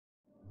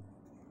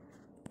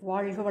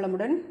வாழ்க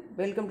வளமுடன்.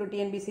 Welcome to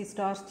TNPSC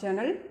stars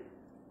channel.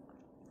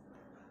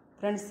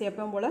 Friends,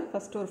 எப்பவும் போல்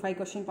ஃபஸ்ட்டு ஒரு 5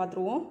 கொஷின்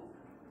பார்த்துருவோம்.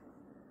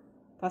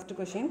 ஃபஸ்ட்டு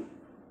கொஷின்,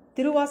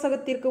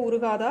 திருவாசகத்திற்கு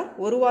உருகாதார்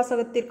ஒரு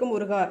வாசகத்திற்கும்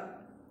உருகார்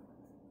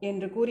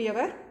என்று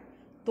கூறியவர்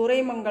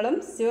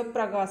துரைமங்கலம்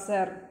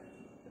சிவப்பிரகாசர்.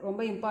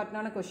 ரொம்ப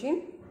இம்பார்ட்டண்டான கொஷின்.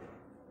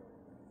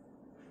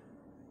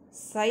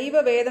 சைவ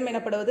வேதம்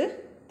எனப்படுவது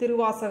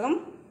திருவாசகம்.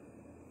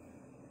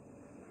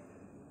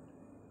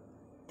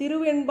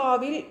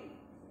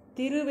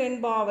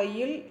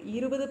 திருவெண்பாவையில்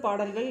 20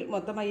 பாடல்கள்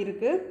மொத்தமாக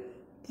இருக்குது.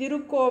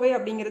 திருக்கோவை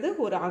அப்படிங்கிறது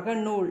ஒரு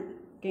அகநூல்.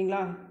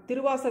 ஓகேங்களா?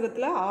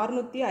 திருவாசகத்தில்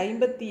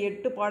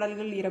 658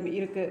 பாடல்கள்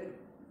இருக்கு.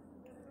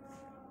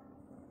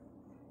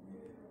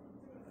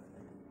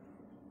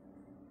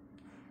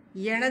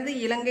 எனது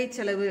இலங்கை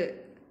செலவு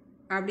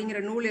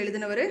அப்படிங்கிற நூல்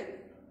எழுதினவர்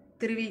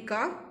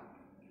திருவிக்கா.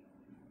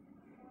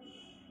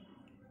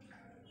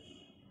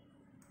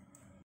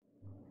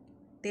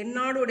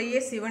 தென்னாடுடைய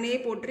சிவனே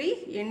போற்றி,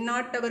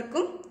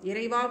 எந்நாட்டவர்க்கும்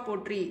இறைவா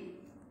போற்றி.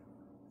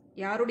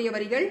 யாருடைய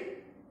வரிகள்?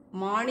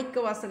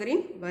 மாணிக்க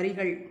வாசகரின்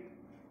வரிகள்.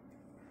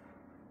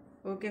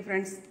 ஓகே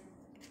ஃப்ரெண்ட்ஸ்,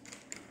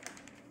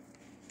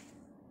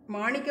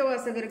 மாணிக்க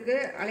வாசகருக்கு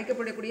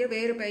அழைக்கப்படக்கூடிய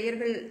வேறு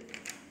பெயர்கள்.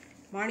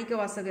 மாணிக்க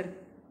வாசகர்,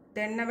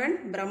 தென்னவன்,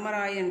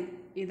 பிரம்மராயன்,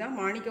 இதுதான்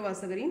மாணிக்க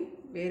வாசகரின்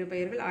வேறு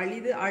பெயர்கள்.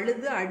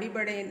 அழுது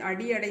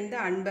அடியடைந்த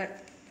அன்பர்.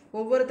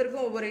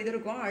 ஒவ்வொருத்தருக்கும் ஒவ்வொரு இது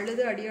இருக்கும்.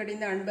 அழுது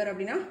அடியடைந்த அன்பர்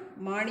அப்படின்னா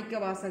மாணிக்க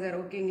வாசகர்.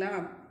 ஓகேங்களா?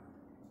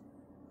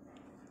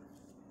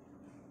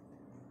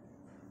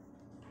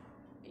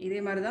 இதே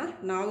மாதிரி தான்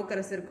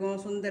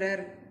நாவுக்கரசருக்கும்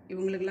சுந்தரர்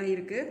இவங்களுக்கெல்லாம்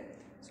இருக்குது.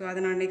 ஸோ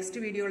அதை நான் நெக்ஸ்ட்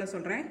வீடியோவில்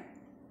சொல்கிறேன்.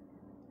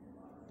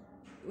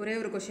 ஒரே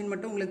ஒரு கொஷின்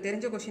மட்டும் உங்களுக்கு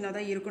தெரிஞ்ச கொஷினாக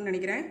தான் இருக்குன்னு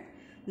நினைக்கிறேன்.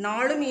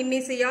 நாளும்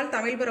இன்னிசையால்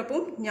தமிழ்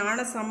பிறப்பும்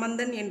ஞான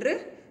சம்பந்தன் என்று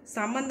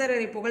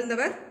சம்பந்தரை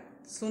புகழ்ந்தவர்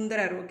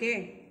சுந்தரர். ஓகே.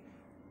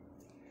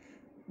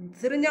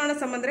 திருஞான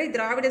சம்பந்தரை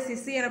திராவிட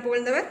சிசி என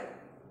புகழ்ந்தவர்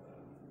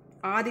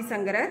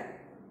ஆதிசங்கரர்.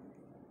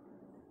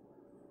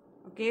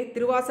 ஓகே.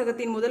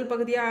 திருவாசகத்தின் முதல்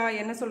பகுதியாக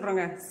என்ன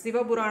சொல்கிறாங்க?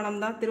 சிவபுராணம்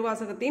தான்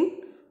திருவாசகத்தின்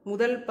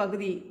முதல்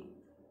பகுதி.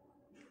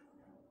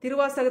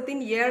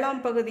 திருவாசகத்தின்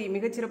 7ஆம் பகுதி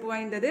மிகச்சிறப்பு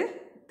வாய்ந்தது.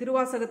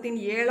 திருவாசகத்தின்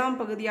 7ஆம்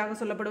பகுதியாக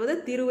சொல்லப்படுவது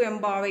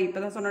திருவெம்பாவை. இப்போ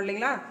தான் சொன்னோம்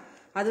இல்லைங்களா?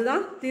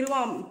 அதுதான்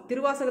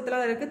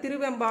திருவாசகத்தில் இருக்குது.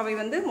 திருவெம்பாவை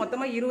வந்து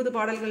மொத்தமாக 20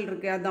 பாடல்கள்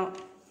இருக்குது. அதுதான்.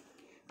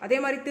 அதே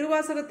மாதிரி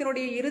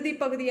திருவாசகத்தினுடைய இறுதி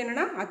பகுதி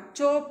என்னன்னா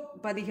அச்சோ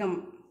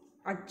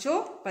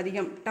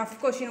பதிகம். டஃப்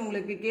கொஷின்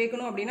உங்களுக்கு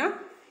கேட்கணும் அப்படின்னா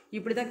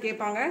இப்படி தான்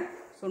கேட்பாங்க.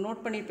 ஸோ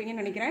நோட்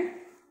பண்ணியிருப்பீங்கன்னு நினைக்கிறேன்.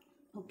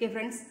 ஓகே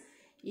ஃப்ரெண்ட்ஸ்,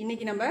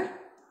 இன்னைக்கு நம்ம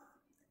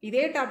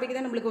இதே டாபிக்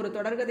தான் நம்மளுக்கு ஒரு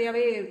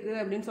தொடர்கதையாகவே இருக்குது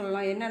அப்படின்னு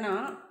சொல்லலாம். என்னன்னா,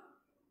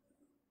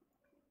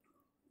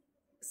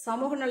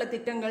 சமூக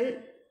நலத்திட்டங்கள்,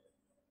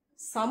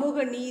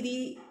 சமூக நீதி.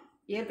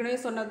 ஏற்கனவே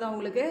சொன்னது தான்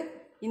உங்களுக்கு.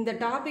 இந்த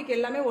டாபிக்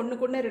எல்லாமே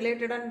ஒன்றுக்கு ஒன்று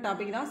ரிலேட்டடான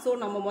டாபிக் தான். ஸோ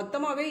நம்ம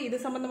மொத்தமாகவே இது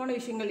சம்பந்தமான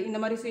விஷயங்கள், இந்த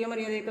மாதிரி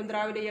சுயமரியாதை இயக்கம்,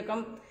 திராவிட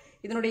இயக்கம்,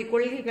 இதனுடைய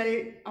கொள்கைகள்,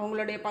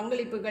 அவங்களுடைய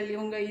பங்களிப்புகள்,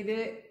 இவங்க இது,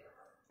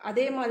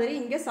 அதே மாதிரி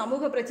இங்கே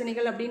சமூக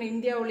பிரச்சனைகள் அப்படின்னு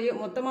இந்தியாவிலேயே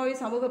மொத்தமாகவே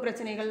சமூக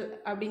பிரச்சனைகள்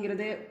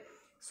அப்படிங்கிறது.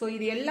 ஸோ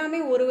இது எல்லாமே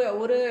ஒரு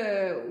ஒரு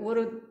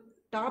ஒரு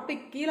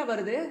டாபிக் கீழே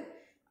வருது.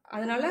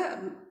 அதனால்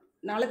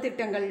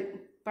நலத்திட்டங்கள்,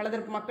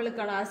 பலதரப்பு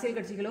மக்களுக்கான அரசியல்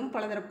கட்சிகளும்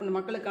பலதரப்பு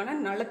மக்களுக்கான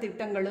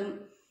நலத்திட்டங்களும்.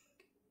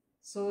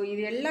 ஸோ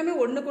இது எல்லாமே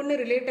ஒன்றுக்கு ஒன்று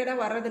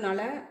ரிலேட்டடாக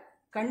வர்றதுனால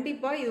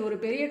கண்டிப்பாக இது ஒரு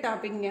பெரிய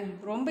டாபிக்ங்க.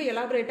 ரொம்ப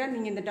எலாபரேட்டாக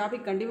நீங்கள் இந்த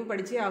டாபிக் கண்டிப்பாக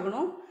படித்தே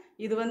ஆகணும்.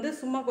 இது வந்து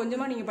சும்மா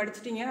கொஞ்சமாக நீங்கள்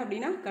படிச்சிட்டிங்க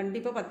அப்படின்னா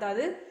கண்டிப்பாக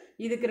பத்தாது.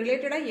 இதுக்கு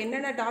ரிலேட்டடாக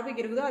என்னென்ன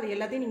டாபிக் இருக்குதோ அது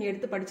எல்லாத்தையும் நீங்கள்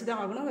எடுத்து படித்து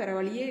தான் ஆகணும். வேறு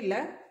வழியே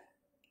இல்லை.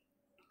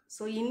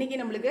 ஸோ இன்றைக்கி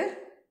நம்மளுக்கு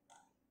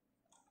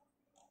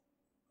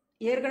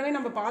ஏற்கனவே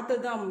நம்ம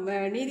பார்த்தது தான்,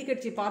 நீதி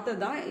கட்சி பார்த்தது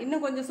தான்.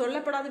 இன்னும் கொஞ்சம்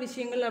சொல்லப்படாத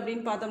விஷயங்கள்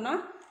அப்படின்னு பார்த்தோம்னா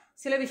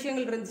சில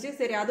விஷயங்கள் இருந்துச்சு.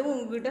 சரி, அதுவும்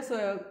உங்ககிட்ட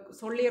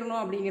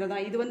சொல்லிடணும் அப்படிங்கிறதா.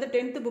 இது வந்து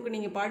 10th புக்கு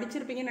நீங்கள்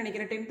படிச்சிருப்பீங்கன்னு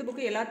நினைக்கிறேன். 10th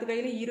புக்கு எல்லாத்து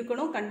கையிலும்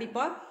இருக்கணும்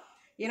கண்டிப்பாக.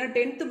 ஏன்னா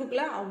 10th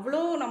புக்கில்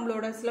அவ்வளோ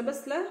நம்மளோட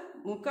சிலபஸில்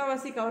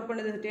முக்கால்வாசி கவர்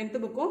பண்ணுது 10th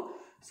புக்கும்.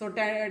 ஸோ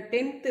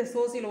 10th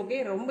சோசியல் ஓகே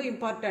ரொம்ப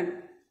இம்பார்ட்டன்ட்.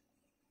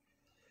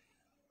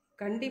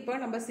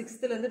 கண்டிப்பாக நம்ம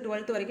 6th-லேருந்து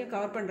 12th வரைக்கும்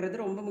கவர் பண்ணுறது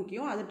ரொம்ப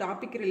முக்கியம். அது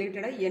டாபிக்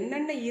ரிலேட்டடாக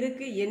என்னென்ன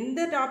இருக்குது, எந்த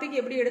டாபிக்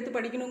எப்படி எடுத்து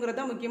படிக்கணுங்கிறது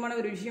தான் முக்கியமான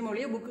ஒரு விஷயம்.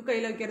 ஒழிய புக்கு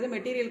கையில் வைக்கிறது,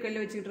 மெட்டீரியல்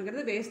கையில் வச்சுக்கிட்டு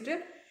இருக்கிறது வேஸ்ட்டு.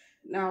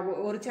 நான்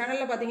ஒரு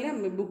சேனலில்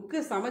பார்த்தீங்கன்னா புக்கு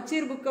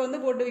சமச்சீர் புக்கை வந்து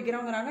போட்டு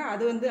வைக்கிறோங்கிறாங்க.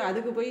 அது வந்து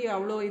அதுக்கு போய்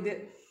அவ்வளோ இது.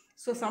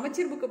 ஸோ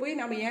சமச்சீர் புக்கை போய்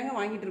நம்ம ஏங்க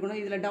வாங்கிட்டு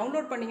இருக்கணும்? இதில்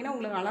டவுன்லோட் பண்ணிங்கன்னா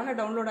உங்களுக்கு அழகாக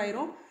டவுன்லோட்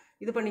ஆயிரும்.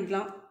 இது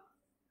பண்ணிக்கலாம்.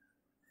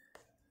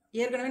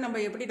 ஏற்கனவே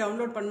நம்ம எப்படி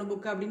டவுன்லோட் பண்ணணும்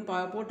புக்கு அப்படின்னு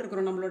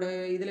போட்டிருக்கிறோம் நம்மளோட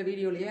இதில்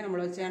வீடியோலையே,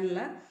 நம்மளோட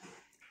சேனலில்.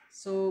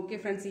 ஸோ ஓகே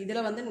ஃப்ரெண்ட்ஸ்,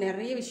 இதில் வந்து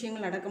நிறைய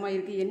விஷயங்கள் அடக்கமாக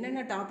இருக்குது.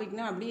 என்னென்ன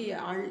டாபிக்னா அப்படி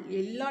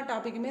எல்லா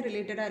டாப்பிக்குமே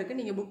ரிலேட்டடாக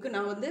இருக்குது. நீங்கள் புக்கு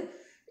நான் வந்து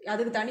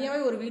அதுக்கு தனியாகவே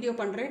ஒரு வீடியோ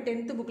பண்ணுறேன்.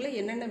 10th புக்கில்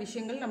என்னென்ன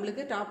விஷயங்கள்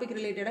நம்மளுக்கு டாபிக்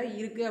ரிலேட்டடாக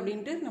இருக்குது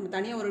அப்படின்ட்டு நம்ம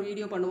தனியாக ஒரு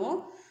வீடியோ பண்ணுவோம்.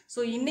 ஸோ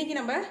இன்றைக்கி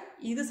நம்ம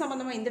இது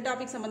சம்மந்தமாக, இந்த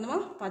டாபிக்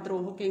சம்மந்தமாக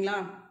பார்த்துருவோம். ஓகேங்களா?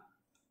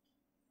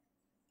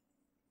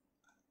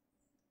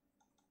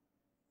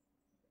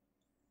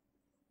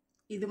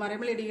 இது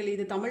மறைமலடிகள்,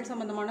 இது தமிழ்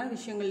சம்மந்தமான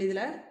விஷயங்கள்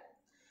இதில்.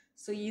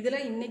 ஸோ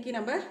இதில் இன்றைக்கி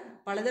நம்ம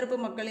பலதரப்பு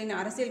மக்களின்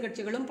அரசியல்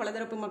கட்சிகளும்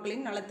பலதரப்பு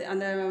மக்களின்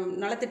அந்த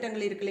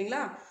நலத்திட்டங்கள் இருக்கு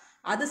இல்லைங்களா,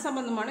 அது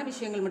சம்பந்தமான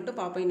விஷயங்கள் மட்டும்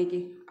பார்ப்போம் இன்னைக்கு.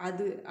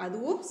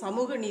 அதுவும்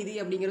சமூக நீதி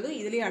அப்படிங்கிறதும்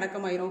இதுலேயே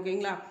அடக்கமாயிரும்.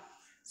 ஓகேங்களா?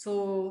 ஸோ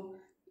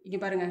இங்கே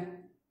பாருங்க,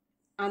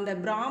 அந்த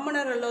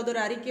பிராமணர் அல்லாத ஒரு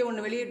அறிக்கை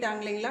ஒன்று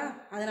வெளியிட்டாங்க இல்லைங்களா,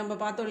 அதை நம்ம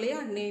பார்த்தோம் இல்லையா,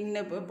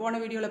 போன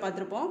வீடியோவில்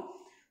பார்த்துருப்போம்.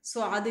 ஸோ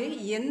அது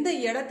எந்த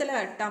இடத்துல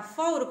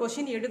டஃப்பாக ஒரு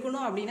கொஷின்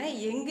எடுக்கணும் அப்படின்னா,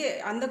 எங்கே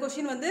அந்த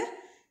கொஷின் வந்து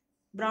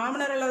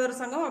பிராமணர் அல்லாதவர்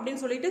சங்கம்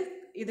அப்படின்னு சொல்லிட்டு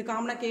இது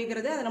காமனாக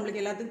கேட்குறது, அது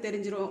நம்மளுக்கு எல்லாத்துக்கும்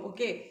தெரிஞ்சிடும்.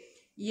 ஓகே,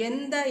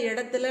 எந்த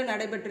இடத்துல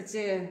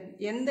நடைபெற்றுச்சு,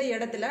 எந்த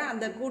இடத்துல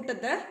அந்த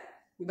கூட்டத்தை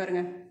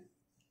பாருங்க,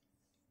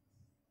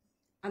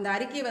 அந்த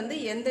அறிக்கை வந்து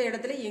எந்த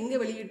இடத்துல எங்க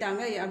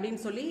வெளியிட்டாங்க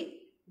அப்படின்னு சொல்லி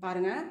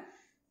பாருங்க.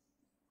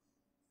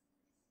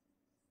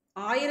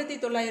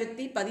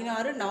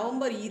 1916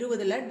 நவம்பர்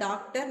 20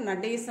 டாக்டர்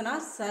நடேசனா,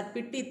 சர்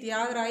பிட்டி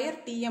தியாகராயர்,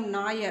 TM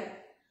நாயர்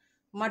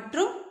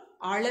மற்றும்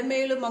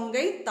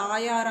அலமேலுமங்கை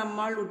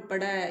தாயாரம்மாள்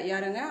உட்பட,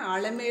 யாருங்க,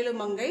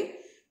 அலமேலுமங்கை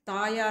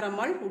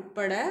தாயாரம்மாள்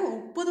உட்பட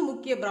 30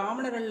 முக்கிய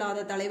பிராமணர்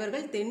அல்லாத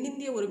தலைவர்கள்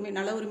தென்னிந்திய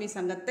நல உரிமை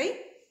சங்கத்தை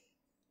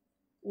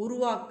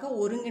உருவாக்க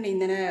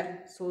ஒருங்கிணைந்தனர்.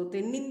 ஸோ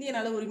தென்னிந்திய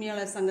நல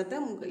உரிமையாளர் சங்கத்தை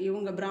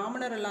இவங்க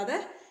பிராமணர் அல்லாத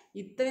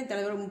இத்தனை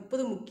தலைவர்கள்,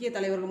 30 முக்கிய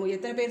தலைவர்கள்,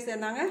 எத்தனை பேர்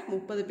சேர்ந்தாங்க?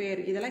 30 பேர்.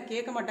 இதெல்லாம்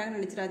கேட்க மாட்டாங்கன்னு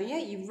நினைச்சிடாதீங்க,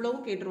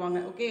 இவ்வளவும் கேட்டுருவாங்க.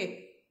 ஓகே,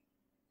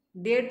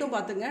 டேட்டும்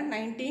பார்த்துங்க,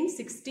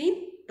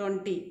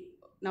 1916-20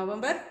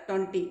 நவம்பர்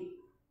 20.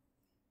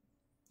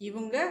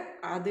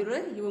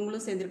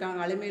 இவங்களும் சேர்ந்திருக்காங்க.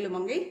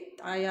 அலமேலுமங்கை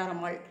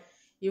தாயாரம்மாள்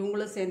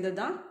இவங்களும் சேர்ந்தது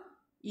தான்.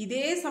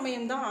 இதே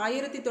சமயம்தான்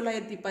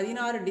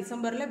 1916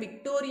 டிசம்பரில்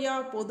விக்டோரியா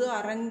பொது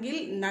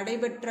அரங்கில்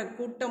நடைபெற்ற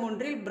கூட்டம்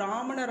ஒன்றில்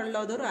பிராமணர்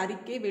அல்லாதோர்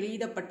அறிக்கை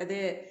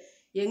வெளியிடப்பட்டது.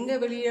 எங்க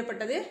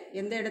வெளியிடப்பட்டது?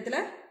 எந்த இடத்துல?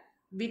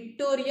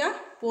 விக்டோரியா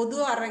பொது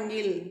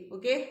அரங்கில்.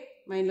 ஓகே,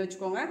 மைண்ட்ல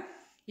வச்சுக்கோங்க.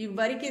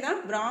 இவ்வறிக்கை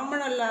தான்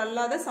பிராமணர்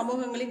அல்லாத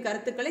சமூகங்களின்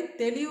கருத்துக்களை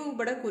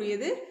தெளிவுபட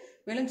கூறியது.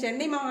 மேலும்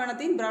சென்னை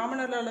மாகாணத்தின்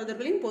பிராமணர்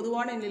அல்லாதவர்களின்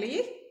பொதுவான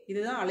நிலையை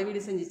இதுதான் அளவீடு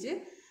செஞ்சிச்சு.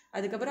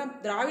 அதுக்கப்புறம்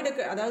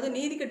அதாவது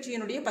நீதி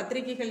கட்சியினுடைய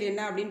பத்திரிகைகள்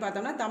என்ன அப்படின்னு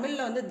பார்த்தோம்னா,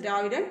 தமிழில் வந்து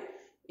திராவிடன்,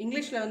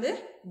 இங்கிலீஷில் வந்து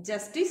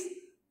ஜஸ்டிஸ்,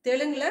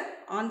 தெலுங்குல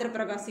ஆந்திர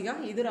பிரகாசிகா.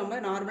 இது ரொம்ப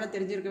நார்மலாக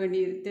தெரிஞ்சிருக்க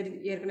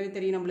ஏற்கனவே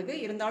தெரியும் நம்மளுக்கு.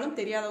 இருந்தாலும்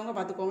தெரியாதவங்க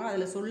பார்த்துக்கோங்க,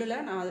 அதில் சொல்லலை,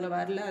 நான் அதில்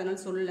வரல,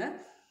 அதனால சொல்லலை.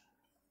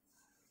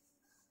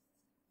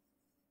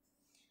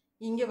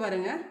 இங்கே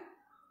பாருங்க,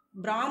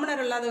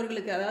 பிராமணர்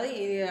அல்லாதவர்களுக்கு, அதாவது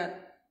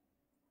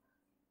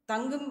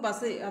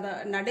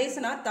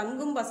நடேசனார்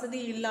தங்கும் வசதி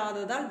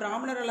இல்லாததால்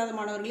பிராமணர் அல்லாத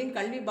மாணவர்களின்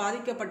கல்வி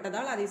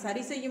பாதிக்கப்பட்டதால் அதை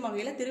சரி செய்யும்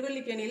வகையில்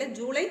திருவல்லிக்கேணியில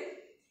ஜூலை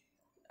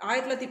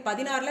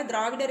 1916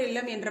 திராவிடர்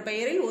இல்லம் என்ற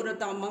பெயரில் ஒரு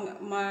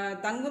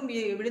தங்கும்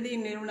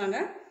விடுதியை நிறுவனாங்க.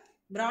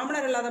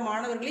 பிராமணர் அல்லாத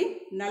மாணவர்களின்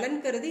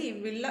நலன் கருதி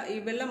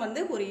இவ்வெல்லம்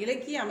வந்து ஒரு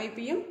இலக்கிய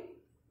அமைப்பையும்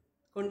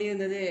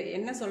கொண்டிருந்தது.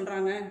 என்ன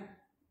சொல்றாங்க?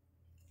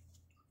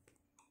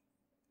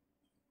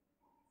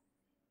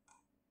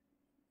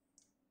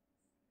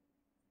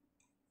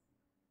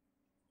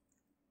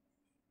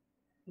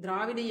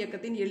 திராவிட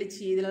இயக்கத்தின் எழுச்சி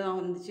இதுல தான்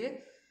வந்துச்சு.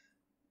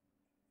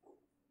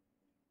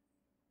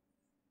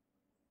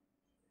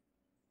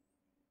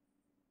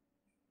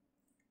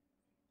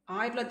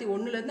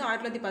 இருந்து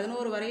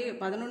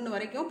 1911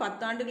 வரைக்கும்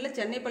 10 ஆண்டுகளில்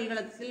சென்னை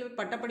பல்கலைக்கழகத்தில்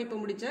பட்டப்படிப்பு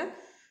முடிச்ச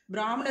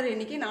பிராமணர்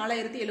எண்ணிக்கை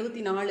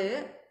 4074.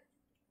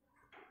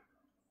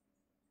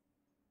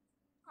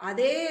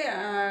 அதே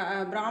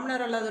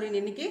பிராமணர் அல்லாதோரின்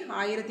எண்ணிக்கை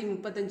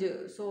 1035.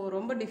 ஸோ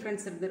ரொம்ப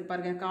டிஃப்ரென்ஸ்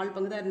இருந்திருப்பாருங்க, 1/4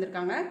 பங்கு தான்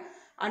இருந்திருக்காங்க.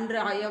 அன்று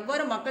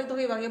எவ்வாறு மக்கள்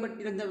தொகை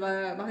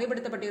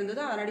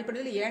வகைப்படுத்தப்பட்டிருந்ததோ அதன்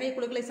அடிப்படையில் ஏனைய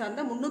குழுக்களை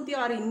சார்ந்த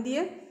 306 இந்திய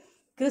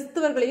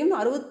கிறிஸ்தவர்களையும்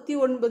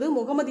 69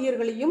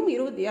 முகமதியர்களையும்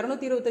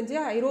 225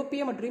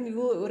 ஐரோப்பிய மற்றும்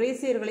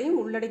யுரேசியர்களையும்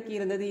உள்ளடக்கி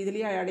இருந்தது.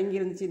 இதுலேயே அடங்கி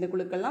இருந்துச்சு இந்த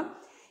குழுக்கள்லாம்.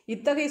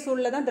 இத்தகைய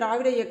சூழலில் தான்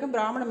திராவிட இயக்கம்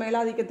பிராமண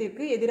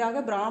மேலாதிக்கத்திற்கு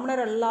எதிராக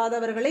பிராமணர்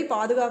அல்லாதவர்களை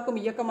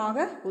பாதுகாக்கும்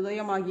இயக்கமாக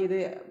உதயமாகியது.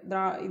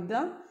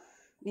 இதுதான்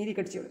நீதி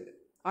கட்சியோட.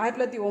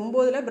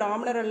 1909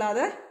 பிராமணர்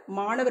அல்லாத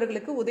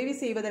மாணவர்களுக்கு உதவி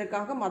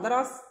செய்வதற்காக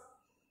மதராஸ்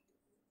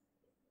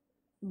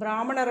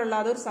பிராமணர்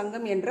அல்லாதோர்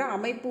சங்கம் என்ற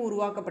அமைப்பு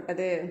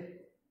உருவாக்கப்பட்டது.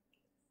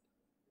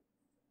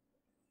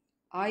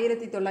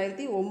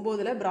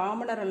 1909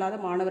 பிராமணர் அல்லாத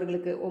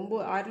மாணவர்களுக்கு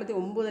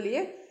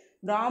 1909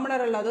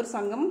 பிராமணர் அல்லாதோர்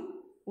சங்கம்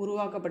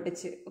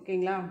உருவாக்கப்பட்டுச்சு.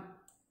 ஓகேங்களா?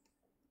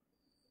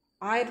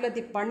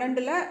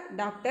 1912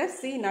 டாக்டர்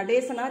சி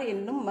நடேசனார்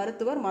என்னும்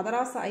மருத்துவர்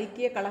மதராஸ்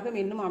ஐக்கிய கழகம்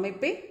என்னும்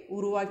அமைப்பை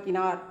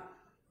உருவாக்கினார்.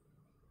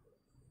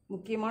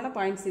 முக்கியமான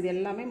பாயிண்ட்ஸ், இது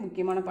எல்லாமே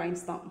முக்கியமான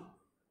பாயிண்ட்ஸ் தான்.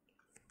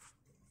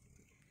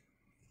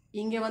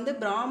 இங்கே வந்து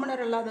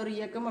பிராமணர் அல்லாத ஒரு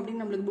இயக்கம்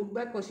அப்படின்னு நம்மளுக்கு புக்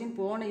பேக் கொஸ்டின்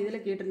போன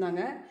இதில்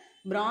கேட்டிருந்தாங்க.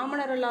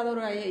 பிராமணர் அல்லாத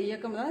ஒரு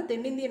இயக்கம் தான்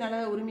தென்னிந்திய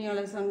நல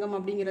உரிமையாளர் சங்கம்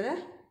அப்படிங்கிறத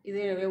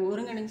இது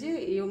ஒருங்கிணைஞ்சு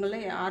இவங்கள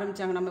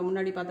ஆரம்பித்தாங்க, நம்ம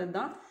முன்னாடி பார்த்தது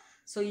தான்.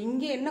 ஸோ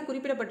இங்கே என்ன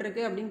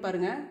குறிப்பிடப்பட்டிருக்கு அப்படின்னு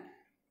பாருங்கள்,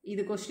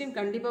 இது கொஸ்டின்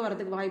கண்டிப்பாக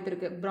வரதுக்கு வாய்ப்பு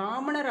இருக்குது.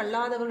 பிராமணர்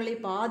அல்லாதவர்களை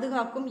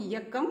பாதுகாக்கும்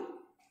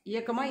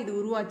இயக்கமாக இது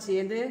உருவாச்சு.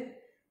 எது?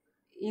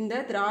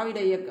 இந்த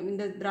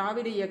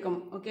திராவிட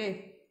இயக்கம். ஓகே,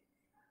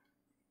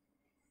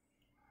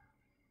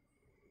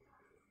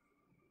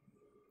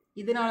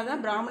 இதனால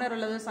தான் பிராமணர்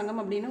அல்லாத சங்கம்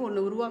அப்படின்னு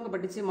ஒன்று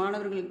உருவாக்கப்பட்டுச்சு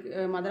மாணவர்களுக்கு,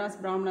 மதராஸ்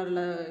பிராமணர்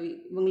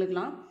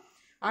இவங்களுக்கெல்லாம்.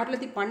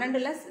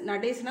 1912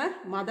 நடேசனார்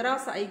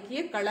மதராஸ்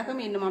ஐக்கிய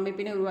கழகம் என்னும்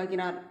அமைப்பினை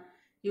உருவாக்கினார்.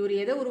 இவர்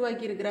எதை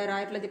உருவாக்கி இருக்கிறார்?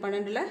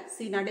 1912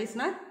 சி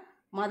நடேசனார்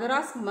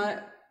மதராஸ்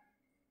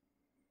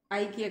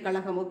ஐக்கிய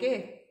கழகம். ஓகே,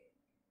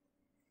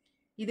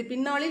 இது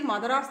பின்னாளில்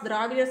மதராஸ்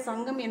திராவிடர்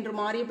சங்கம் என்று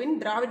மாறிய பின்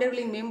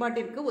திராவிடர்களின்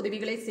மேம்பாட்டிற்கு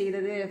உதவிகளை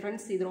செய்தது.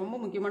 ஃப்ரெண்ட்ஸ், இது ரொம்ப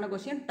முக்கியமான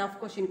கொஸ்டின், டஃப்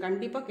கொஸ்டின்,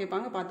 கண்டிப்பாக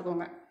கேட்பாங்க,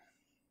 பார்த்துக்கோங்க.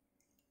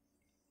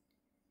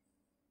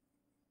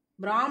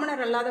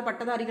 பிராமணர் அல்லாத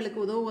பட்டதாரிகளுக்கு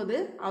உதவுவது,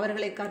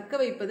 அவர்களை கற்க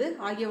வைப்பது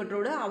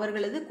ஆகியவற்றோடு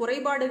அவர்களது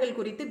குறைபாடுகள்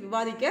குறித்து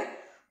விவாதிக்க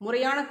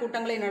முறையான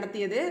கூட்டங்களை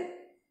நடத்தியது.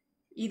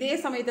 இதே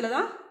சமயத்தில்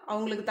தான்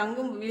அவங்களுக்கு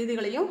தங்கும்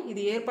விடுதிகளையும்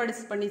இது ஏற்பாடு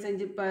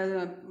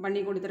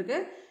பண்ணி கொடுத்துருக்கு.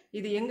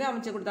 இது எங்கே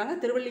அமைச்சு கொடுத்தாங்க?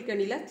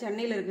 திருவல்லிக்கேணியில்,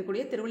 சென்னையில்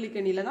இருக்கக்கூடிய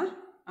திருவல்லிக்கேணியில் தான்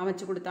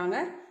அமைச்சு கொடுத்தாங்க.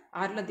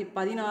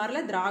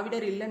 1916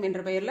 திராவிடர் இல்லம்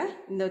என்ற பெயரில்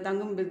இந்த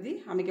தங்கும் விடுதி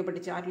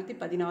அமைக்கப்பட்டுச்சு.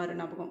 1916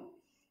 ஞாபகம்.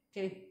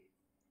 ஓகே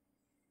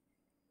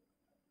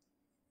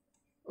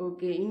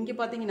ஓகே இங்கே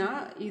பார்த்தீங்கன்னா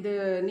இது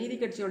நீதி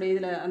கட்சியோட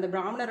இதில் அந்த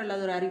பிராமணர்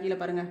அல்லாத ஒரு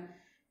அறிக்கையில் பாருங்கள்,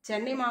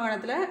 சென்னை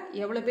மாகாணத்தில்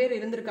எவ்வளோ பேர்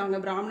இருந்திருக்காங்க,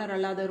 பிராமணர்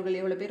அல்லாதவர்கள்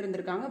எவ்வளோ பேர்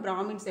இருந்திருக்காங்க,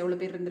 பிராமின்ஸ் எவ்வளோ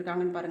பேர்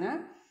இருந்திருக்காங்கன்னு பாருங்கள்.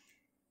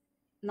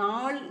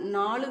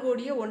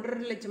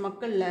 4,1,50,000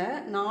 மக்களில்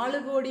 4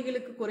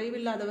 கோடிகளுக்கு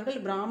குறைவில்லாதவர்கள்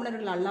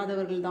பிராமணர்கள்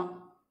அல்லாதவர்கள் தான்.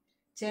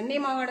 சென்னை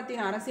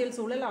மாகாணத்தின் அரசியல்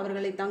சூழல்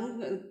அவர்களை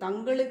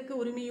தங்களுக்கு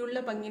உரிமையுள்ள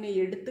பங்கினை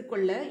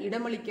எடுத்துக்கொள்ள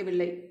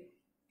இடமளிக்கவில்லை.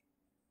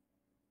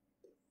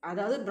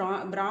 அதாவது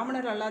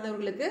பிராமணர்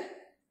அல்லாதவர்களுக்கு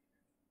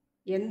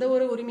எந்த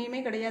ஒரு உரிமையுமே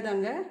கிடையாது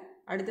அங்க.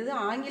 அடுத்தது,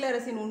 ஆங்கில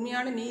அரசின்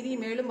உண்மையான நீதி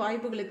மேலும்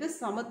வாய்ப்புகளுக்கு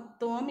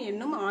சமத்துவம்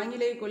என்னும்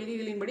ஆங்கிலேய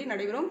கொள்கைகளின்படி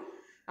நடைபெறும்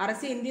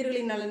அரசு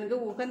இந்தியர்களின் நலனுக்கு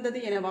உகந்தது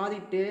என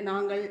வாதிட்டு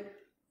நாங்கள்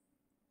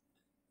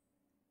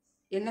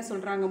என்ன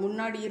சொல்றாங்க,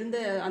 முன்னாடி இருந்த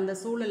அந்த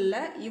சூழல்ல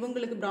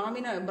இவங்களுக்கு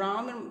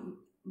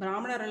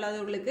பிராமணர்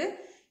அல்லாதவர்களுக்கு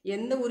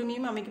எந்த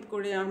உரிமையும்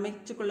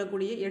அமைச்சு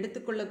கொள்ளக்கூடிய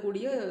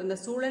எடுத்துக்கொள்ளக்கூடிய அந்த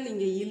சூழல்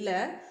இங்கே இல்லை.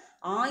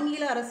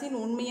 ஆங்கில அரசின்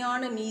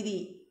உண்மையான நீதி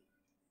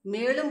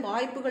மேலும்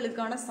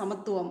வாய்ப்புகளுக்கான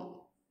சமத்துவம்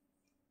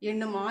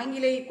என்னும்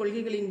ஆங்கிலேய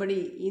கொள்கைகளின்படி,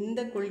 இந்த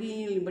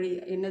கொள்கைகளின்படி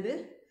என்னது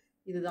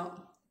இதுதான்.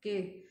 ஓகே,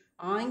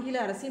 ஆங்கில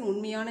அரசின்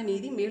உண்மையான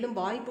நீதி மேலும்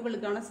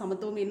வாய்ப்புகளுக்கான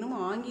சமத்துவம் என்னும்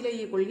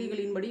ஆங்கிலேய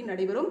கொள்கைகளின்படி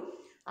நடைபெறும்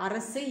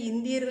அரசை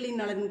இந்தியர்களின்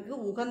நலனுக்கு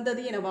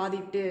உகந்தது என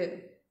வாதிட்டு,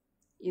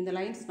 இந்த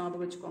லைன்ஸ்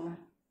ஞாபகம் வச்சுக்கோங்க.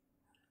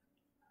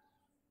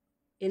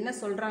 என்ன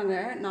சொல்றாங்க,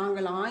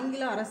 நாங்கள்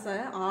ஆங்கில அரசை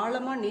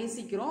ஆழமா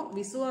நேசிக்கிறோம்,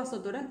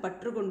 விசுவாசத்துடன்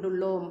பற்று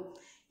கொண்டுள்ளோம்.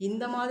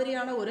 இந்த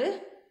மாதிரியான ஒரு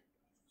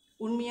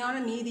உண்மையான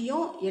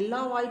நீதியும் எல்லா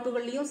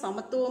வாய்ப்புகள்லையும்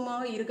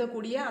சமத்துவமாக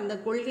இருக்கக்கூடிய அந்த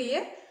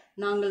கொள்கையை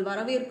நாங்கள்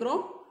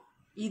வரவேற்கிறோம்.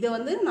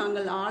 இதை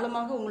நாங்கள்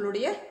ஆழமாக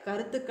உங்களுடைய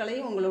கருத்துக்களை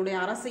உங்களுடைய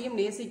அரசையும்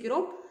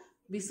நேசிக்கிறோம்,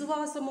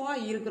 விசுவாசமாக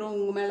இருக்கிறோம்,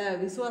 உங்க மேல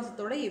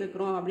விசுவாசத்தோட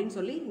இருக்கிறோம் அப்படின்னு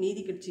சொல்லி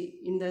நீதி கட்சி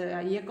இந்த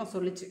இயக்கம்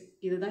சொல்லுச்சு.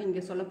 இதுதான்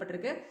இங்கே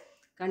சொல்லப்பட்டிருக்கு.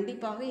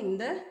 கண்டிப்பாக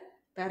இந்த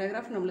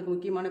பேராகிராஃப் நம்மளுக்கு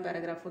முக்கியமான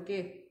பேராகிராஃப். ஓகே,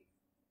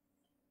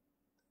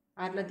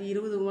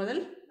 1920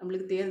 முதல்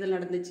நம்மளுக்கு தேர்தல்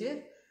நடந்துச்சு.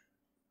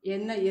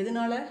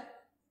 எதனால?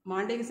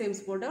 மாண்டேகு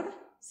சேம்ஸ் போர்டோட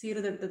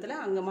சீர்திருத்தத்தில்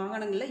அங்கே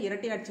மாகாணங்களில்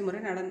இரட்டை ஆட்சி முறை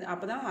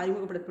அப்போ தான்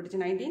அறிமுகப்படுத்தப்பட்டுச்சு.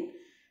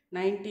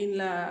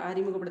 1919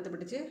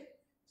 அறிமுகப்படுத்தப்பட்டுச்சு.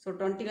 ஸோ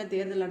 20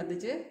 தேர்தல்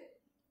நடந்துச்சு.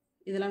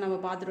 இதெல்லாம் நம்ம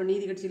பார்த்துட்டோம்,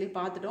 நீதி கட்சியிலே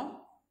பார்த்துட்டோம்.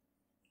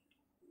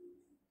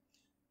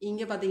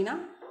 இங்கே பார்த்தீங்கன்னா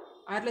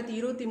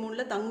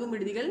 1923 தங்கும்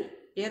விடுதிகள்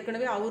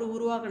ஏற்கனவே அவர்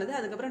உருவாக்குனது.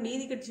 அதுக்கப்புறம்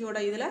நீதி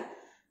கட்சியோட இதில்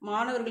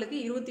மாணவர்களுக்கு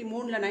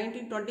 23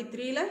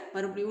 1923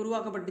 மறுபடியும்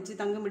உருவாக்கப்பட்டுச்சு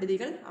தங்கும்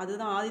விடுதிகள்.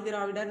 அதுதான் ஆதி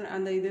திராவிடர்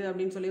அந்த இது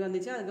அப்படின்னு சொல்லி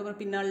வந்துச்சு.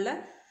 அதுக்கப்புறம் பின்னாளில்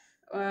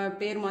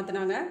பேர்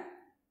மாற்றினாங்க.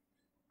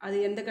 அது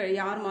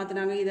யார்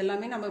மாற்றினாங்க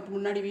இதெல்லாமே நம்ம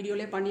முன்னாடி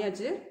வீடியோலே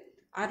பண்ணியாச்சு.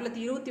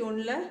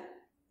 1921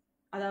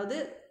 அதாவது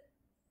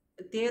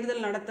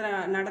தேர்தல்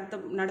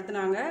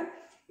நடத்தினாங்க.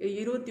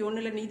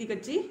 21 நீதி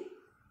கட்சி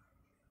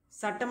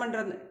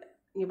சட்டமன்றம்,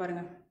 இங்கே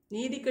பாருங்க,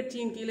 நீதி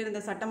கட்சியின் கீழ்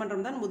இருந்த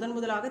சட்டமன்றம் தான்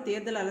முதலாக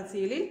தேர்தல்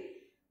அரசியலில்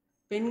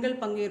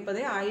பெண்கள்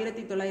பங்கேற்பதை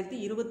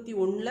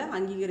 1921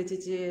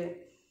 அங்கீகரிச்சிச்சு.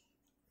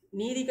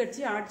 நீதி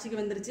கட்சி ஆட்சிக்கு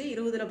வந்துருச்சு.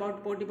 20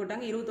 போட்டி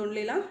போட்டாங்க,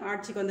 21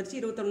 ஆட்சிக்கு வந்துருச்சு.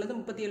 21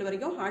 37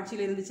 வரைக்கும்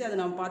ஆட்சியில் இருந்துச்சு. அதை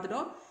நாம்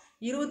பார்த்துட்டோம்.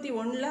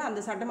 21 அந்த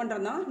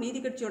சட்டமன்றம் தான் நீதி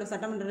கட்சியோட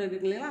சட்டமன்றம்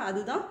இருக்கு இல்லைங்களா,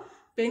 அதுதான்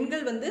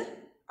பெண்கள்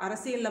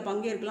அரசியலில்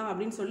பங்கேற்கலாம்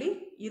அப்படின்னு சொல்லி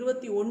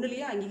 21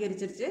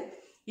 அங்கீகரிச்சிருச்சு.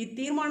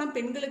 இத்தீர்மானம்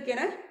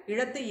பெண்களுக்கென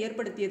இடத்தை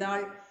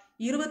ஏற்படுத்தியதால்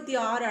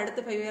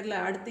 26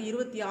 அடுத்த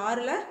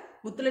 26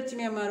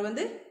 முத்துலட்சுமி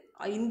அம்மார்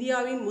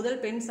இந்தியாவின்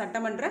முதல் பெண்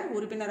சட்டமன்ற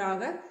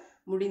உறுப்பினராக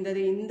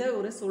முடிந்தது. இந்த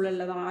ஒரு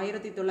சூழல்ல தான்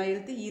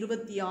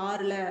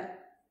 1926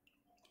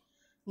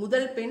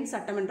 முதல் பெண்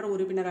சட்டமன்ற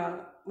உறுப்பினராக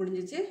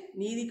முடிஞ்சிச்சு.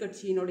 நீதி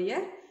கட்சியினுடைய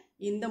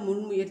இந்த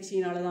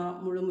முன்முயற்சியினால தான்,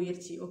 முழு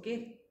முயற்சி. ஓகே,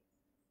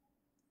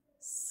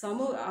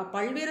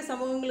 பல்வேறு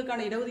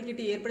சமூகங்களுக்கான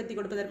இடஒதுக்கீட்டை ஏற்படுத்தி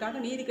கொடுப்பதற்காக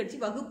நீதி கட்சி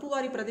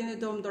வகுப்புவாரி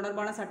பிரதிநிதித்துவம்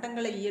தொடர்பான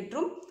சட்டங்களை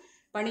இயற்றும்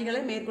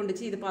பணிகளை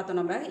மேற்கொண்டுச்சு. இது பார்த்தோம்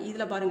நம்ம.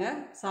 இதுல பாருங்க,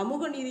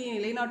 சமூக நீதியை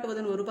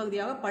நிலைநாட்டுவதன் ஒரு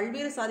பகுதியாக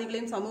பல்வேறு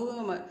சாதிகளையும்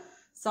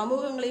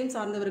சமூகங்களையும்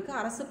சார்ந்தவருக்கு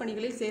அரசு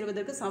பணிகளில்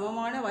சேர்வதற்கு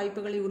சமமான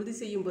வாய்ப்புகளை உறுதி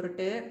செய்யும்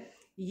பொருட்டு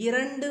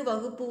 2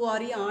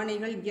 வகுப்புவாரி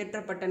ஆணைகள்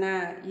இயற்றப்பட்டன.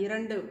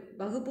 2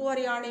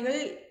 வகுப்புவாரி ஆணைகள்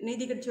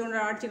நீதி கட்சியோட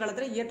ஆட்சி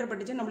காலத்தில்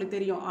இயற்றப்பட்டுச்சுன்னு நம்மளுக்கு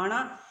தெரியும்.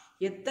 ஆனால்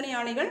எத்தனை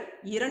ஆணைகள்?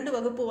 2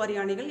 வகுப்புவாரி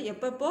ஆணைகள்.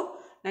 எப்பப்போ?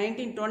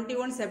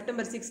 1921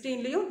 செப்டம்பர்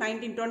 16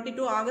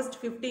 1922 ஆகஸ்ட்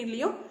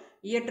 15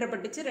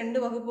 இயற்றப்பட்டுச்சு. 2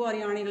 வகுப்புவாரி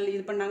ஆணைகள்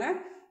இது பண்ணாங்க.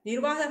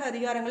 நிர்வாக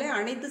அதிகாரங்களை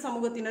அனைத்து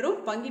சமூகத்தினரும்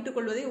பங்கிட்டுக்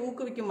கொள்வதை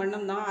ஊக்குவிக்கும்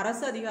வண்ணம் தான்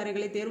அரசு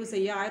அதிகாரிகளை தேர்வு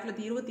செய்ய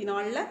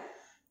 1924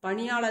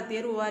 பணியாளர்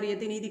தேர்வு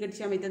வாரியத்தை நீதி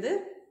கட்சி அமைத்தது.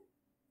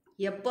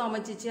 எப்போ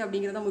அமைச்சிச்சு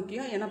அப்படிங்கிறத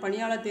முக்கியம். ஏன்னா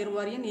பணியாளர் தேர்வு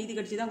வாரியம் நீதி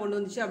கட்சி தான் கொண்டு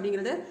வந்துச்சு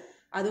அப்படிங்கிறது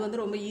அது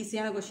வந்து ரொம்ப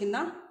ஈஸியான கொஸ்டின்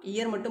தான்.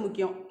 இயர் மட்டும்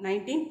முக்கியம்.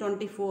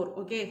 1924.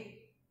 ஓகே.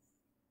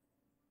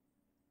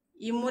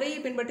 இம்முறையை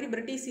பின்பற்றி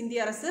பிரிட்டிஷ் இந்திய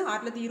அரசு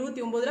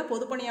 1929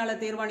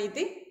 பொதுப்பணியாளர்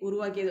தேர்வாணையத்தை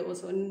உருவாக்கியது.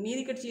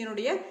 நீதி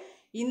கட்சியினுடைய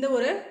இந்த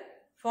ஒரு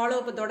ஃபாலோ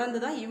அப்பை தொடர்ந்து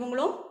தான்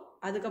இவங்களும்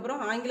அதுக்கப்புறம்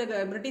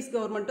பிரிட்டிஷ்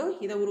கவர்மெண்ட்டும்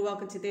இதை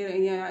உருவாக்குச்சு.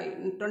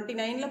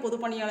 29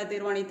 பொதுப்பணியாளர்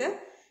தேர்வாணையத்தை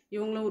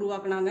இவங்களும்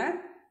உருவாக்குனாங்க.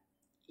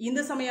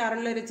 இந்து சமய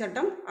அறநிலையத்துறை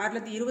சட்டம்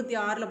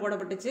 1926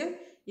 போடப்பட்டுச்சு.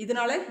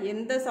 இதனால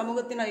எந்த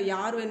சமூகத்தினர்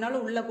யார்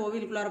வேணாலும் உள்ள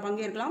கோவிலுக்குள்ளார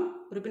பங்கேற்கலாம்,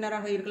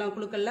 உறுப்பினராக இருக்கலாம்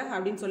குழுக்கள்ல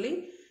அப்படின்னு சொல்லி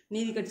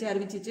நீதி கட்சி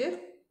அறிவிச்சிச்சு.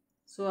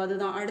 ஸோ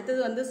அதுதான். அடுத்தது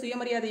வந்து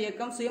சுயமரியாதை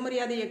இயக்கம்.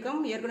 சுயமரியாதை இயக்கம்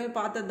ஏற்கனவே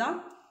பார்த்தது தான்.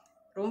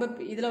 ரொம்ப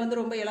இதில் வந்து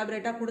ரொம்ப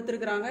எலாபரேட்டாக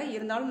கொடுத்துருக்குறாங்க.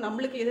 இருந்தாலும்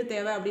நம்மளுக்கு எது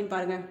தேவை அப்படின்னு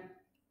பாருங்க.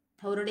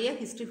 அவருடைய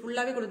ஹிஸ்ட்ரி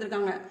ஃபுல்லாகவே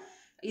கொடுத்துருக்காங்க.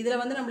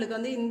 இதில் வந்து நம்மளுக்கு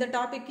வந்து இந்த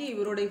டாபிக்கு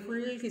இவருடைய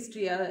ஃபுல்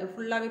ஹிஸ்ட்ரி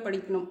ஃபுல்லாகவே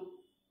படிக்கணும்.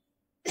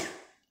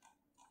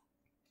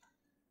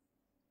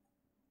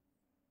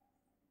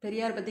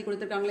 பெரியார் பற்றி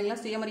கொடுத்துருக்காங்க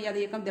இல்லைங்களா? சுயமரியாதை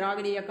இயக்கம்,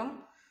 திராவிட இயக்கம்.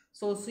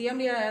 ஸோ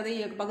சுயமரியாதை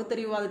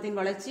பகுத்தறிவுவாதத்தின்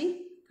வளர்ச்சி.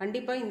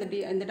 கண்டிப்பாக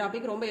இந்த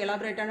டாபிக் ரொம்ப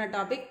எலாபரேட்டான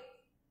டாபிக்,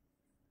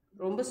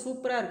 ரொம்ப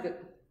சூப்பராக இருக்குது.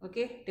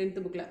 ஓகே.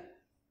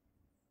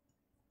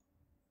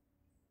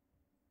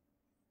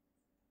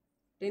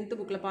 10th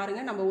புக்கில்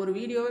பாருங்கள். நம்ம ஒரு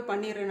வீடியோவே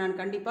பண்ணிடுறேன் நான்.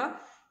 கண்டிப்பாக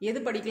எது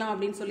படிக்கலாம்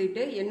அப்படின்னு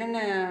சொல்லிட்டு என்னென்ன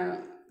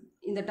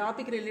இந்த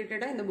டாபிக்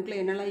ரிலேட்டடாக இந்த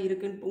புக்கில் என்னெல்லாம்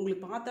இருக்குன்னு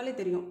உங்களுக்கு பார்த்தாலே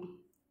தெரியும்.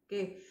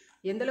 ஓகே.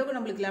 எந்த அளவுக்கு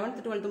நம்மளுக்கு 11th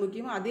 12th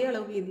முக்கியமோ அதே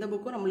அளவுக்கு இந்த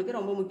புக்கும் நம்மளுக்கு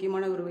ரொம்ப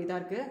முக்கியமான ஒரு இதாக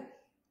இருக்குது.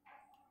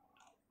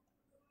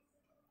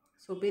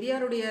 ஸோ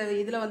பெரியாருடைய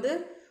இதில் வந்து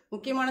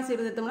முக்கியமான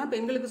சீர்திருத்தம்னா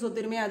பெண்களுக்கு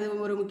சொத்துரிமை, அது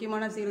ஒரு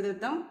முக்கியமான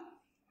சீர்திருத்தம்.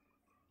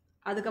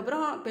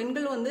 அதுக்கப்புறம்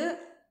பெண்கள் வந்து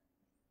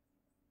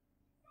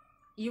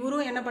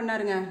இவரும் என்ன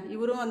பண்ணாருங்க,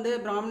 இவரும் வந்து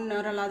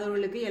பிராமணர்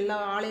அல்லாதவர்களுக்கு எல்லா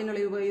ஆலய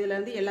நுழைவு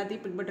இதுலேருந்து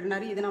எல்லாத்தையும்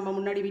பின்பற்றினார். இதை நம்ம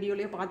முன்னாடி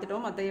வீடியோலேயே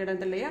பார்த்துட்டோம் மற்ற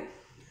இடத்துலையே.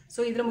 ஸோ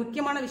இதில்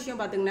முக்கியமான விஷயம்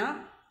பார்த்திங்கன்னா,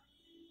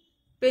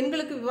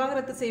 பெண்களுக்கு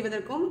விவாகரத்து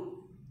செய்வதற்கும்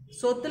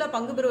சொத்துல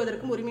பங்கு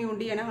பெறுவதற்கும் உரிமை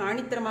உண்டு என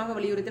ஆணித்தரமாக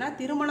வலியுறுத்தினார்.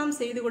 திருமணம்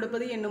செய்து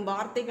கொடுப்பது என்னும்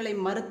வார்த்தைகளை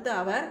மறுத்த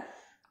அவர்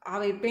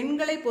அவை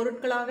பெண்களை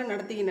பொருட்களாக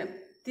நடத்தினர்.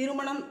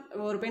 திருமணம்,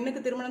 ஒரு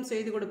பெண்ணுக்கு திருமணம்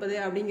செய்து கொடுப்பது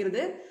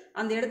அப்படிங்கிறது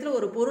அந்த இடத்துல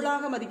ஒரு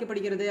பொருளாக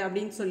மதிக்கப்படுகிறது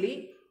அப்படின்னு சொல்லி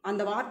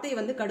அந்த வார்த்தையை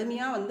வந்து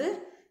கடுமையாக வந்து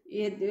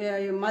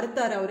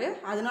மறுத்தார் அவர்.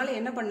 அதனால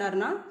என்ன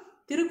பண்ணார்னா,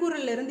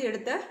 திருக்குறள்ல இருந்து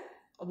எடுத்த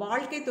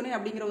வாழ்க்கை துணை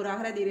அப்படிங்கிற ஒரு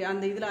அகராதி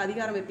அந்த இதில்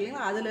அதிகாரம் இருக்கு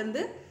இல்லைங்களா,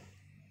 அதுலேருந்து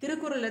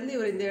திருக்குறள்லேருந்து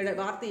இவர் இந்த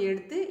வார்த்தையை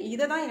எடுத்து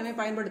இதை தான் இனிமேல்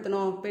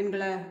பயன்படுத்தணும்,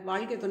 பெண்களை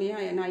வாழ்க்கை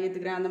துணையாக நான்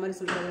ஏற்றுக்கிறேன் அந்த மாதிரி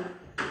சொல்கிறாரு.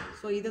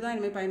 ஸோ இதை தான்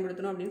இனிமேல்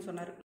பயன்படுத்தணும் அப்படின்னு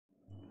சொன்னார்.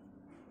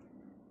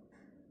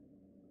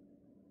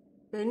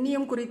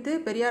 பெண்ணியம் குறித்து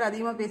பெரியார்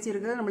அதிகமாக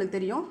பேசியிருக்கிறது நம்மளுக்கு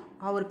தெரியும்.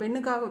 அவர்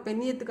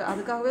பெண்ணியத்துக்கு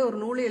அதுக்காகவே ஒரு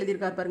நூலை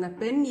எழுதியிருக்கார் பாருங்க,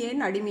 பெண்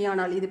ஏன்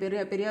அடிமையானால். இது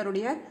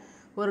பெரியாருடைய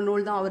ஒரு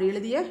நூல் தான். அவர்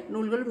எழுதிய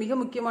நூல்கள் மிக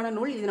முக்கியமான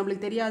நூல். இது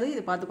நம்மளுக்கு தெரியாது,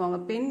 இது பார்த்துக்கோங்க.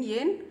 பெண்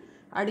ஏன்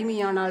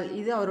அடிமையானால்,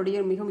 இது அவருடைய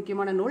மிக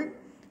முக்கியமான நூல்.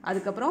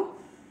 அதுக்கப்புறம்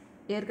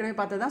ஏற்கனவே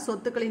பார்த்ததான்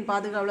சொத்துக்களின்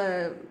பாதுகாவல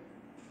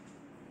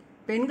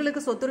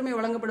பெண்களுக்கு சொத்துரிமை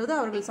வழங்கப்படுவது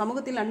அவர்கள்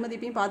சமூகத்தில்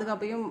நன்மதிப்பையும்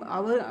பாதுகாப்பையும்,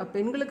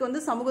 பெண்களுக்கு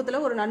வந்து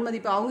சமூகத்தில் ஒரு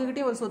நன்மதிப்பு,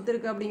 அவங்ககிட்டயும் ஒரு சொத்து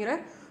இருக்குது அப்படிங்கிற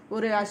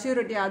ஒரு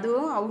அஷ்யூரிட்டி,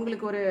 அதுவும்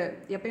அவங்களுக்கு ஒரு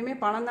எப்பயுமே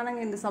பணம்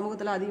தானங்க இந்த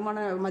சமூகத்தில்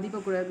அதிகமான மதிப்பு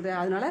கொடுக்குது,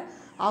 அதனால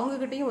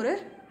அவங்ககிட்டையும் ஒரு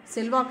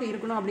செல்வாக்கு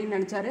இருக்கணும் அப்படின்னு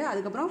நினச்சாரு.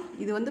 அதுக்கப்புறம்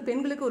இது வந்து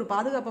பெண்களுக்கு ஒரு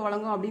பாதுகாப்பை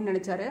வழங்கும் அப்படின்னு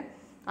நினச்சாரு.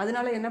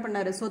 அதனால என்ன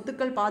பண்ணார்,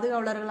 சொத்துக்கள்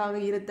பாதுகாவலர்களாக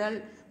இருத்தல்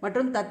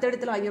மற்றும்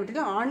தத்தெடுத்தல்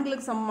ஆகியவற்றில்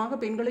ஆண்களுக்கு சமமாக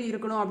பெண்களும்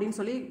இருக்கணும் அப்படின்னு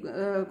சொல்லி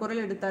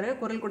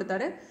குரல்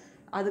கொடுத்தாரு.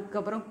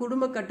 அதுக்கப்புறம்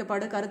குடும்ப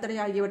கட்டுப்பாடு, கருத்தடை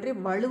ஆகியவற்றை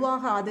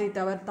வலுவாக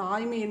ஆதரித்தவர்.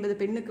 தாய்மை என்பது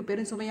பெண்ணுக்கு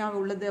பெருசுமையாக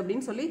உள்ளது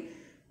அப்படின்னு சொல்லி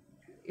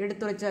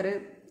எடுத்துரைச்சாரு.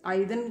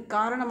 இதன்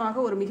காரணமாக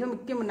ஒரு மிக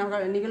முக்கிய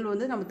நிகழ்வு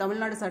வந்து நம்ம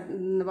தமிழ்நாடு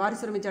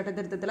வாரிசுரிமை சட்ட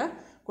திருத்தத்தில்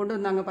கொண்டு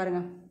வந்தாங்க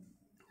பாருங்க.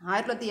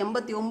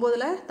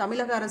 1989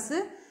 தமிழக அரசு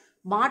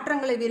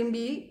மாற்றங்களை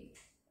விரும்பி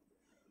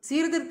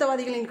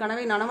சீர்திருத்தவாதிகளின்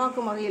கனவை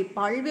நனவாக்கும் வகையில்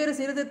பல்வேறு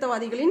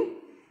சீர்திருத்தவாதிகளின்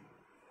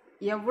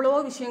எவ்வளோ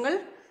விஷயங்கள்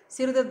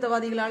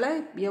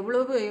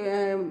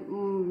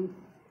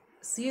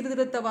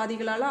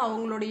சீர்திருத்தவாதிகளால்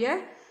அவங்களுடைய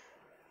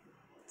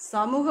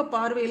சமூக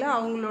பார்வையில்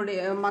அவங்களுடைய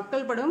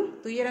மக்கள் படும்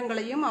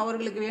துயரங்களையும்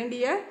அவர்களுக்கு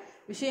வேண்டிய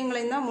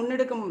விஷயங்களையும் தான்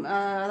முன்னெடுக்கும்,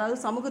 அதாவது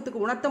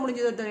சமூகத்துக்கு உணர்த்த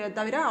முடிஞ்சதை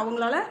தவிர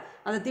அவங்களால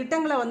அந்த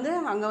திட்டங்களை வந்து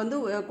அங்கே வந்து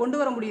கொண்டு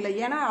வர முடியல.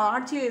 ஏன்னா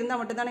ஆட்சியில் இருந்தால்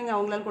மட்டும்தானே இங்கே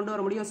அவங்களால கொண்டு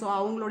வர முடியும். ஸோ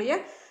அவங்களுடைய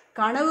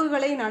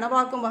கனவுகளை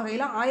நனவாக்கும்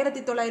வகையில்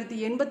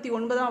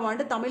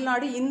 1989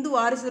 தமிழ்நாடு இந்து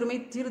வாரிசுரிமை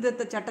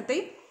சீர்திருத்த சட்டத்தை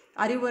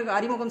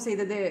அறிமுகம்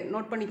செய்தது.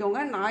 நோட் பண்ணிக்கோங்க.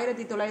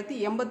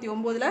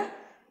 1989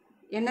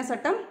 என்ன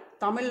சட்டம்?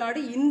 தமிழ்நாடு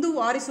இந்து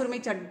வாரிசுரிமை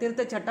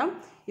திருத்த சட்டம்.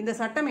 இந்த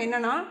சட்டம்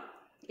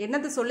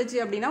என்னது சொல்லுச்சு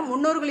அப்படின்னா,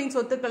 முன்னோர்களின்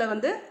சொத்துக்களை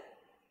வந்து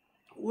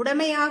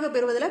உடைமையாக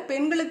பெறுவதில்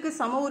பெண்களுக்கு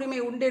சம உரிமை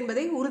உண்டு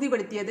என்பதை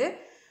உறுதிப்படுத்தியது.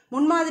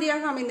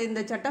 முன்மாதிரியாக அமைந்த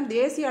இந்த சட்டம்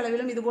தேசிய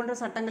அளவிலும் இது போன்ற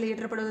சட்டங்கள்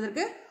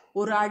இயற்றப்படுவதற்கு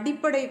ஒரு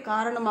அடிப்படை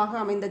காரணமாக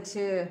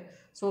அமைந்துச்சு.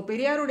 ஸோ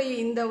பெரியாருடைய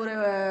இந்த ஒரு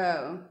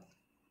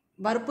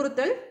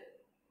வற்புறுத்தல்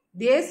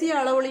தேசிய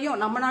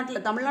அளவுலையும் நம்ம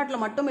நாட்டில்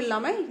தமிழ்நாட்டில் மட்டும்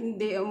இல்லாமல்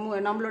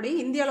நம்மளுடைய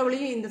இந்திய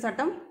அளவுலையும் இந்த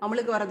சட்டம்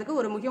அமலுக்கு வர்றதுக்கு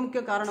ஒரு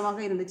முக்கிய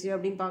காரணமாக இருந்துச்சு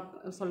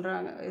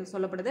அப்படின்னு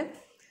சொல்லப்படுது.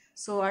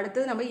 ஸோ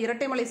அடுத்தது நம்ம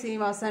இரட்டைமலை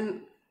சீனிவாசன்,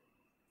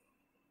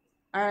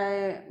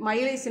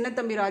 மயிலை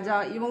சின்னத்தம்பி ராஜா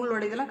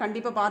இவங்களோட இதெல்லாம்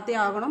கண்டிப்பாக பார்த்தே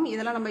ஆகணும்.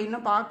 இதெல்லாம் நம்ம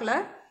இன்னும் பார்க்கல.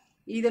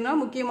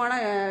 இதெல்லாம் முக்கியமான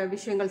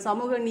விஷயங்கள்.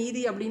 சமூக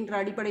நீதி அப்படின்ற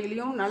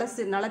அடிப்படையிலையும்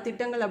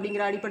நலத்திட்டங்கள்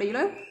அப்படிங்கிற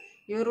அடிப்படையிலும்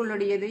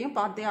இவர்களுடைய இதையும்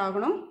பார்த்தே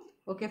ஆகணும்.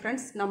 ஓகே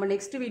ஃப்ரெண்ட்ஸ், நம்ம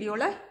நெக்ஸ்ட்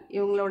வீடியோவில்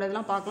இவங்களோட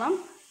இதெல்லாம் பார்க்கலாம்.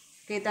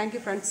 Okay,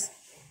 thank you friends.